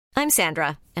I'm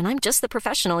Sandra, and I'm just the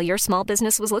professional your small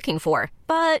business was looking for.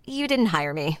 But you didn't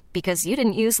hire me because you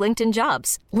didn't use LinkedIn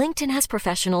Jobs. LinkedIn has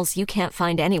professionals you can't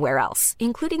find anywhere else,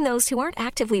 including those who aren't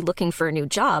actively looking for a new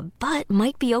job, but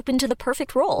might be open to the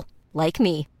perfect role, like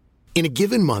me. In a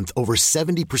given month, over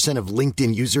 70% of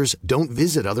LinkedIn users don't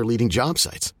visit other leading job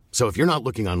sites. So if you're not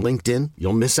looking on LinkedIn,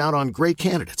 you'll miss out on great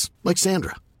candidates like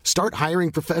Sandra. Start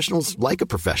hiring professionals like a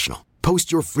professional.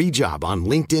 Post your free job on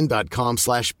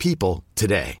linkedin.com/people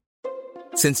today.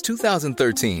 Since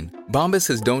 2013, Bombas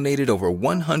has donated over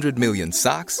 100 million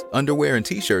socks, underwear, and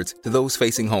T-shirts to those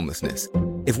facing homelessness.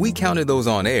 If we counted those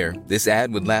on air, this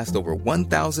ad would last over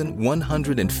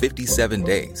 1,157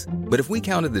 days. But if we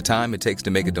counted the time it takes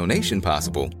to make a donation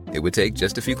possible, it would take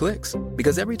just a few clicks.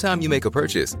 Because every time you make a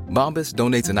purchase, Bombas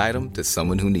donates an item to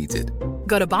someone who needs it.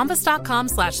 Go to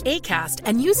bombas.com/ACAST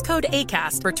and use code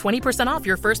ACAST for 20% off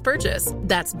your first purchase.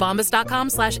 That's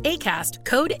bombas.com/ACAST,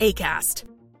 code ACAST.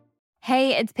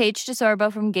 Hey, it's Paige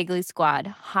DeSorbo from Giggly Squad.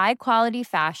 High quality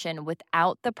fashion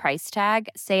without the price tag.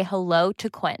 Say hello to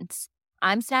Quince.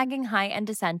 I'm snagging high-end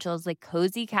essentials like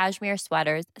cozy cashmere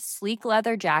sweaters, sleek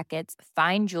leather jackets,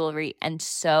 fine jewelry, and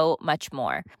so much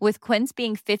more. With Quince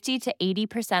being 50 to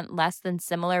 80% less than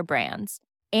similar brands.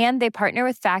 And they partner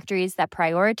with factories that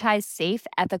prioritize safe,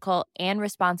 ethical, and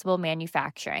responsible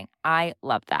manufacturing. I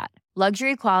love that.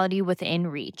 Luxury quality within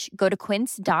reach. Go to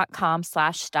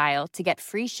quince.com/style to get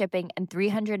free shipping and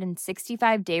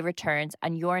 365-day returns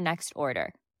on your next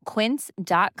order.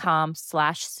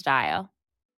 Quince.com/style.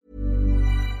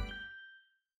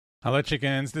 Hello,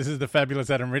 chickens. This is the fabulous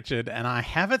Adam Richard, and I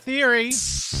have a theory.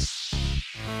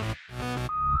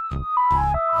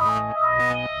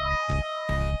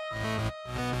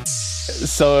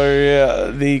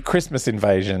 So the Christmas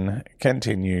invasion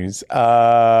continues.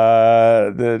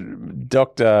 The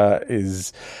doctor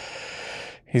he's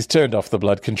turned off the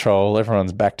blood control.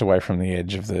 Everyone's backed away from the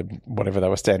edge of the whatever they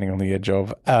were standing on the edge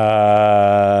of.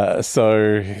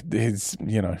 So he's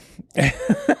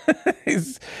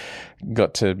he's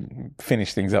got to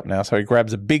finish things up now. So he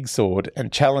grabs a big sword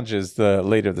and challenges the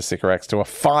leader of the Sycorax to a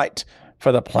fight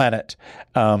for the planet.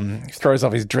 Throws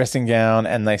off his dressing gown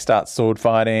and they start sword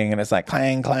fighting, and it's like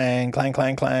clang, clang, clang,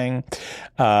 clang, clang.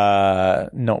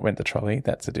 Not Went the Trolley.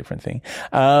 That's a different thing.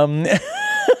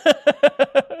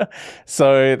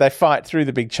 So they fight through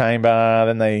the big chamber.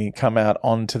 Then they come out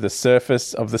onto the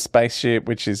surface of the spaceship,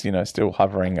 which is, still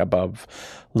hovering above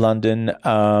London.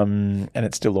 And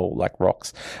it's still all like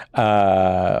rocks.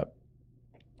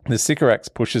 The Sycorax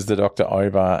pushes the doctor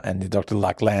over, and the doctor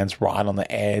lands right on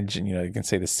the edge, and you can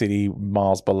see the city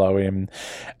miles below him.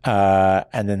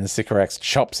 And then the Sycorax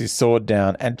chops his sword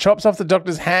down and chops off the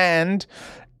doctor's hand.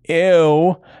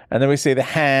 Ew. And then we see the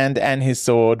hand and his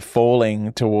sword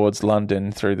falling towards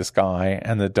London through the sky,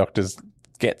 and the doctor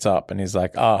gets up and he's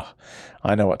like,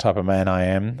 I know what type of man I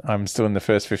am. I'm still in the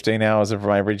first 15 hours of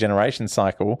my regeneration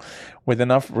cycle with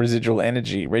enough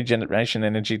regeneration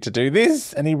energy to do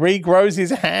this. And he regrows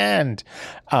his hand.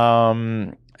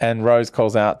 And Rose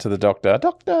calls out to the doctor,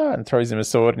 and throws him a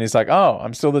sword. And he's like,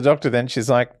 I'm still the doctor then. She's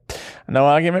like, no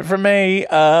argument from me.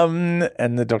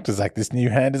 And the doctor's like, this new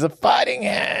hand is a fighting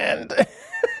hand.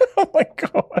 Oh, my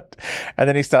God. And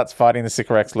then he starts fighting the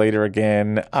Sycorax leader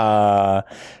again.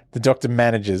 The doctor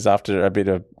manages, after a bit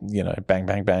of, bang,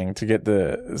 bang, bang, to get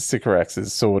the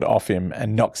Sycorax's sword off him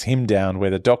and knocks him down where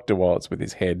the doctor was with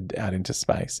his head out into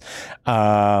space.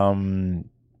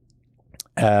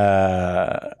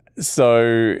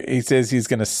 So he says he's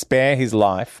going to spare his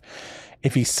life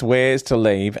if he swears to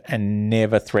leave and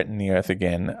never threaten the Earth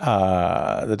again.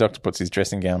 The doctor puts his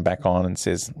dressing gown back on and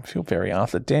says, I feel very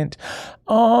Arthur Dent.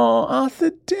 Oh,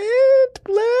 Arthur Dent,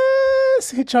 bless.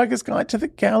 Hitchhiker's Guide to the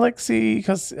Galaxy,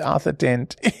 because Arthur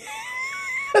Dent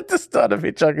at the start of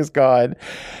Hitchhiker's Guide,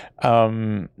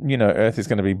 Earth is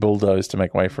going to be bulldozed to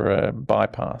make way for a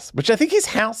bypass, which I think his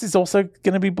house is also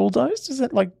going to be bulldozed. Is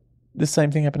that the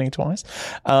same thing happening twice?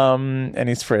 And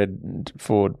his Fred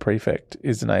Ford prefect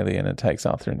is an alien and takes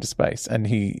Arthur into space. And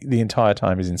he, the entire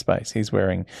time he's in space, he's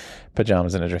wearing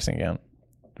pajamas and a dressing gown.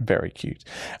 Very cute.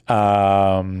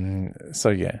 So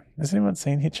yeah, has anyone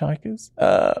seen Hitchhikers?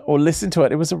 Or listened to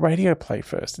it? It was a radio play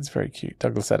first. It's very cute.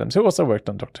 Douglas Adams, who also worked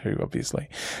on Doctor Who, obviously.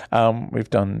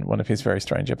 We've done one of his very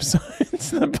strange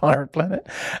episodes, The Pirate Planet.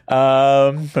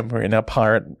 When we're in our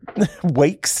pirate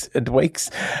weeks.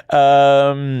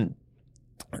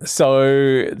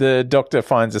 So the doctor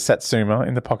finds a Satsuma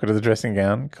in the pocket of the dressing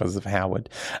gown because of Howard.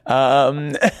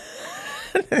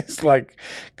 It's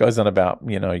goes on about,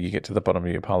 you get to the bottom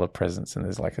of your pile of presents and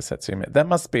there's a Satsuma. That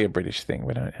must be a British thing.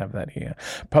 We don't have that here.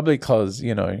 Probably because,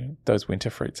 those winter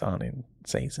fruits aren't in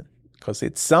season because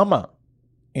it's summer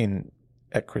in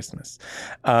at Christmas.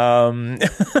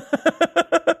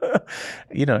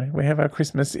 You know, we have our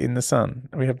Christmas in the sun.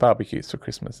 We have barbecues for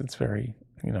Christmas. It's very,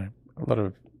 you know, a lot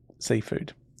of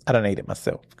seafood. I don't eat it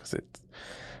myself because it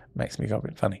makes me go a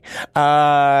bit funny.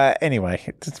 Anyway,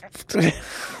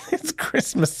 it's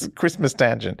Christmas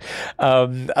tangent.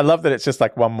 I love that it's just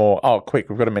like one more. Oh, quick,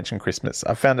 we've got to mention Christmas.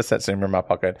 I found a Satsuma in my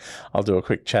pocket. I'll do a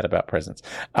quick chat about presents.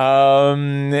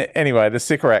 Anyway, the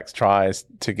Sycorax tries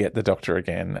to get the Doctor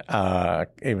again,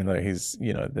 even though he's,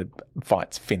 you know, the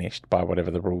fight's finished by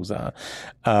whatever the rules are.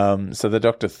 So the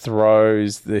Doctor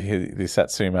throws the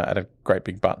Satsuma at a great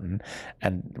big button,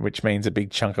 and which means a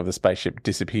big chunk of the spaceship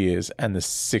disappears, and the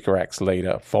Sycorax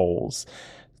leader falls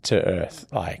to Earth,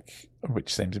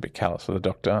 which seems a bit callous for the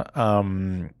Doctor.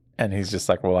 And he's just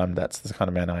like, well, that's the kind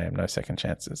of man I am. No second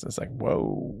chances. It's like,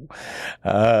 whoa,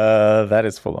 that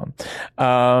is full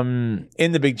on.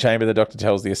 In the big chamber, the Doctor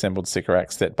tells the assembled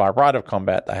Sycorax that by right of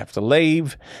combat, they have to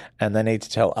leave, and they need to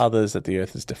tell others that the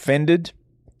Earth is defended.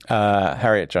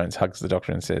 Harriet Jones hugs the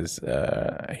Doctor and says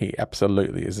he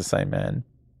absolutely is the same man.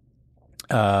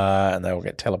 And they all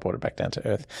get teleported back down to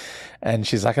Earth. And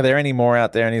she's like, are there any more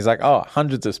out there? And he's like, oh,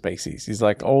 hundreds of species. He's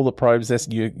like, all the probes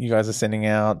you guys are sending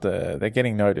out, they're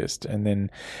getting noticed. And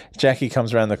then Jackie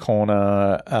comes around the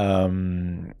corner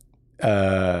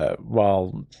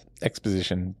while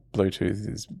exposition Bluetooth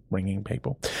is ringing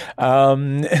people.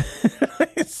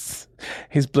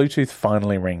 His Bluetooth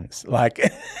finally rings. Like,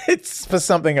 it's for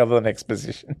something other than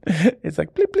exposition. It's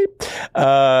like, blip, blip.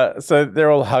 So they're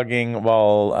all hugging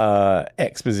while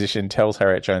exposition tells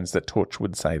Harriet Jones that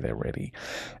Torchwood say they're ready.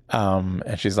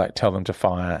 And she's like, tell them to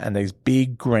fire. And these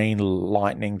big green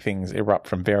lightning things erupt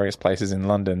from various places in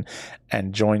London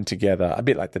and join together, a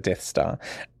bit like the Death Star,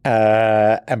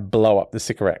 and blow up the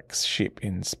Sycorax ship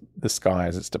in the sky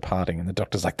as it's departing. And the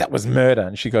Doctor's like, that was murder.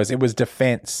 And she goes, it was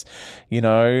defense. You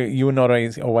know, you were not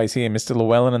always here. Mr.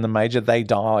 Llewellyn and the Major, they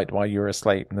died while you were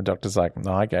asleep. And the Doctor's like,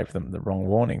 no, I gave them the wrong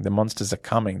warning. The monsters are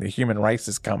coming. The human race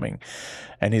is coming.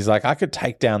 And he's like, I could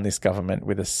take down this government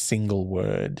with a single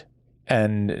word.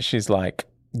 And she's like,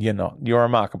 you're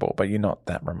remarkable, but you're not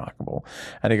that remarkable.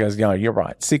 And he goes, no, you're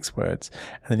right, 6 words.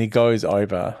 And then he goes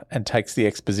over and takes the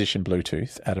exposition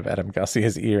Bluetooth out of Adam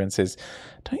Garcia's ear and says,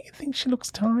 don't you think she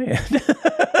looks tired?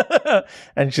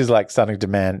 And she's like starting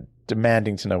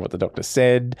demanding to know what the Doctor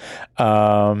said,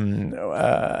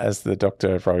 as the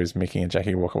Doctor, Rose, Mickey and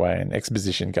Jackie walk away, and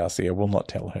exposition Garcia will not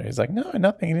tell her. He's like, no,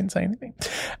 nothing, he didn't say anything.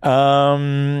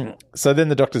 So then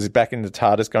the Doctor's back in the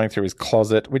TARDIS going through his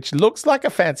closet, which looks like a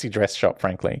fancy dress shop,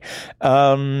 frankly.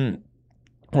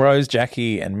 Rose,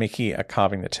 Jackie and Mickey are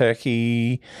carving the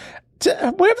turkey. Where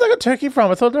have they got turkey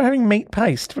from? I thought they were having meat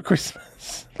paste for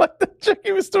Christmas. Like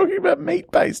Jackie was talking about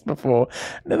meat paste before.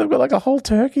 Now they've got like a whole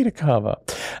turkey to carve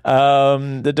up.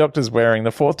 The Doctor's wearing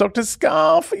the 4th Doctor's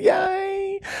scarf.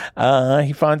 Yay!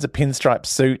 He finds a pinstripe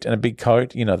suit and a big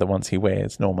coat. You know, the ones he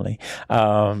wears normally.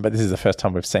 But this is the first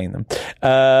time we've seen them.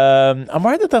 I'm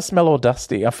worried that they'll smell all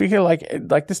dusty. I feel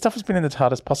like this stuff has been in the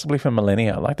TARDIS possibly for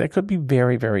millennia. Like they could be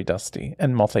very, very dusty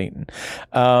and moth-eaten.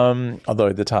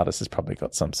 Although the TARDIS has probably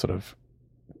got some sort of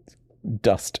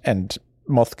dust and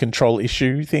moth control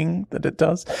issue thing that it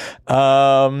does.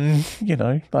 You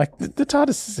know, like the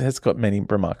TARDIS has got many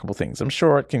remarkable things. I'm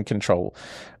sure it can control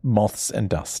moths and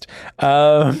dust.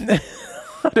 I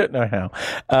don't know how.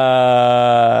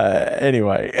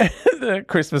 Anyway, the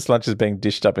Christmas lunch is being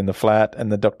dished up in the flat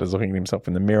and the Doctor's looking at himself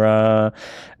in the mirror.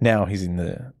 Now he's in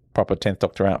the proper 10th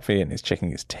Doctor outfit and he's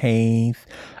checking his teeth.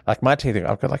 Like my teeth,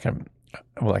 I've got like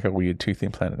a weird tooth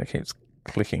implant that keeps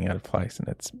clicking out of place and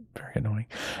it's very annoying.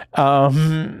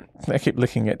 I keep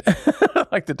licking it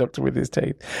like the Doctor with his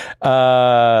teeth.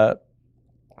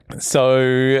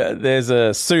 So there's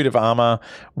a suit of armor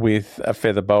with a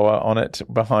feather boa on it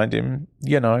behind him,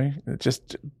 you know,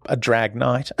 just a drag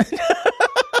knight.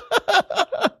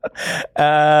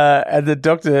 And the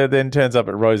Doctor then turns up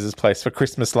at Rose's place for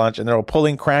Christmas lunch and they're all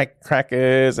pulling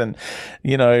crackers and,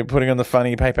 you know, putting on the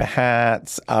funny paper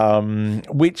hats,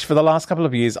 which for the last couple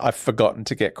of years I've forgotten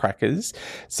to get crackers.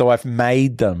 So I've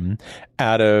made them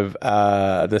out of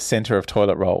the centre of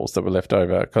toilet rolls that were left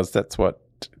over because that's what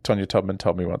Tonya Todman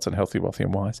told me once on Healthy, Wealthy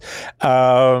and Wise.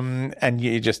 And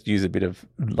you just use a bit of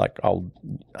like old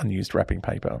unused wrapping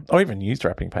paper or even used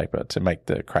wrapping paper to make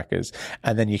the crackers.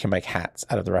 And then you can make hats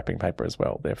out of the wrapping paper as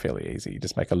well. They're fairly easy. You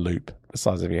just make a loop the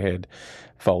size of your head,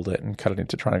 fold it and cut it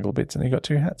into triangle bits and you've got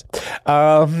 2 hats.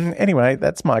 Anyway,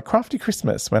 that's my crafty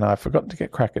Christmas when I've forgotten to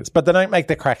get crackers. But they don't make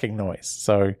the cracking noise.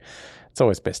 So it's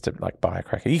always best to like buy a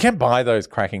cracker. You can buy those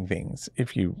cracking things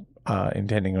if you are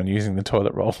intending on using the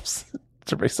toilet rolls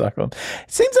to recycle them.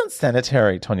 It seems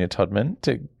unsanitary, Tonya Todman,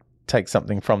 to take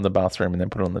something from the bathroom and then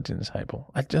put it on the dinner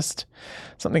table.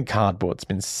 Something cardboard's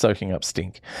been soaking up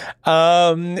stink.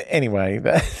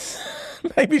 Anyway,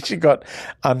 maybe she got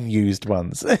unused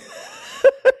ones.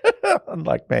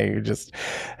 Unlike me, who just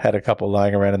had a couple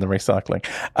lying around in the recycling.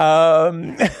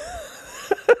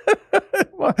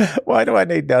 Why do I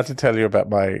need now to tell you about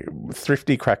my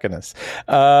thrifty crackerness?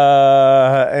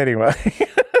 Anyway.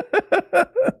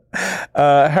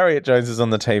 Harriet Jones is on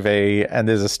the TV and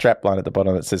there's a strapline at the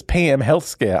bottom that says PM health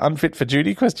scare, unfit for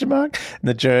duty, ? And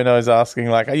the journo's asking,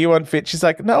 like, are you unfit? She's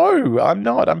like, no, I'm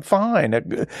not. I'm fine.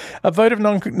 A vote of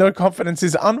no confidence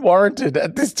is unwarranted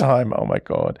at this time. Oh, my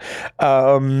God.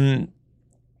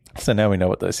 So now we know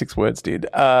what those 6 words did.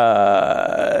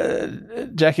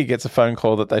 Jackie gets a phone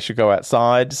call that they should go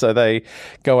outside. So they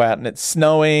go out and it's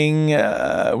snowing,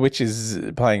 which is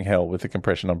playing hell with the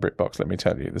compression on BritBox, let me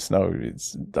tell you. The snow,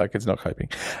 it's not coping.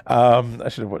 I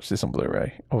should have watched this on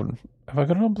Blu-ray. Have I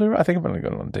got it on Blu-ray? I think I've only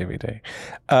got it on DVD.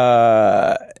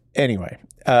 Anyway,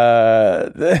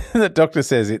 the doctor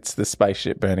says it's the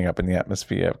spaceship burning up in the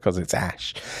atmosphere because it's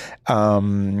ash.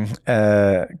 Gross.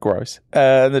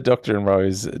 The doctor and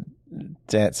Rose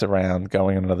dance around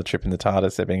going on another trip in the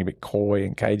TARDIS. They're being a bit coy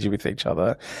and cagey with each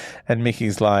other. And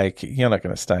Mickey's like, you're not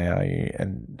going to stay, are you?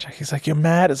 And Jackie's like, you're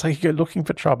mad. It's like you're looking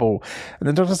for trouble. And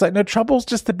the doctor's like, no, trouble's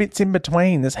just the bits in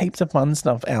between. There's heaps of fun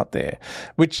stuff out there,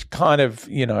 which kind of,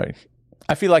 I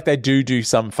feel like they do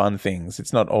some fun things.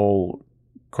 It's not all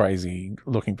crazy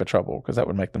looking for trouble because that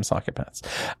would make them psychopaths.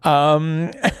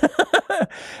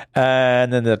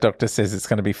 And then the doctor says it's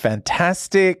going to be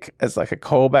fantastic. It's like a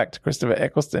callback to Christopher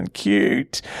Eccleston.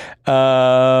 Cute.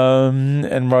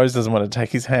 And Rose doesn't want to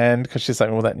take his hand because she's like,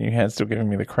 well, that new hand's still giving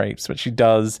me the creeps. But she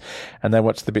does. And they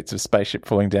watch the bits of spaceship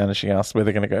falling down and she asks where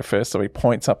they're going to go first. So he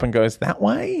points up and goes, that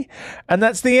way? And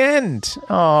that's the end.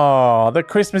 Oh, the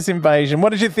Christmas invasion.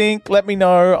 What did you think? Let me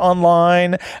know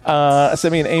online.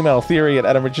 Send me an email,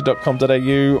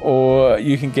 theory@adamrichard.com.au, or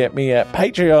you can get me at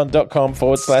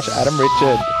patreon.com/AdamRichard.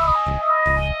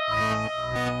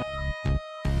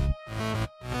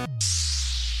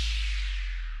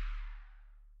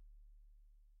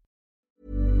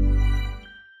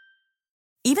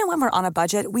 Even when we're on a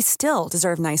budget, we still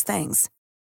deserve nice things.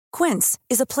 Quince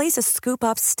is a place to scoop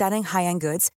up stunning high-end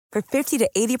goods for 50 to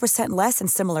 80% less than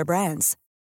similar brands.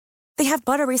 They have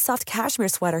buttery soft cashmere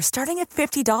sweaters starting at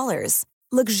 $50,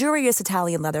 luxurious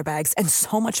Italian leather bags, and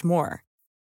so much more.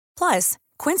 Plus,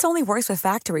 Quince only works with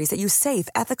factories that use safe,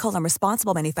 ethical, and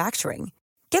responsible manufacturing.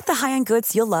 Get the high-end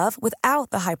goods you'll love without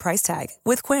the high price tag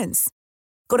with Quince.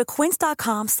 Go to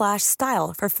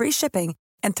quince.com/style for free shipping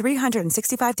and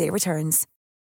 365-day returns.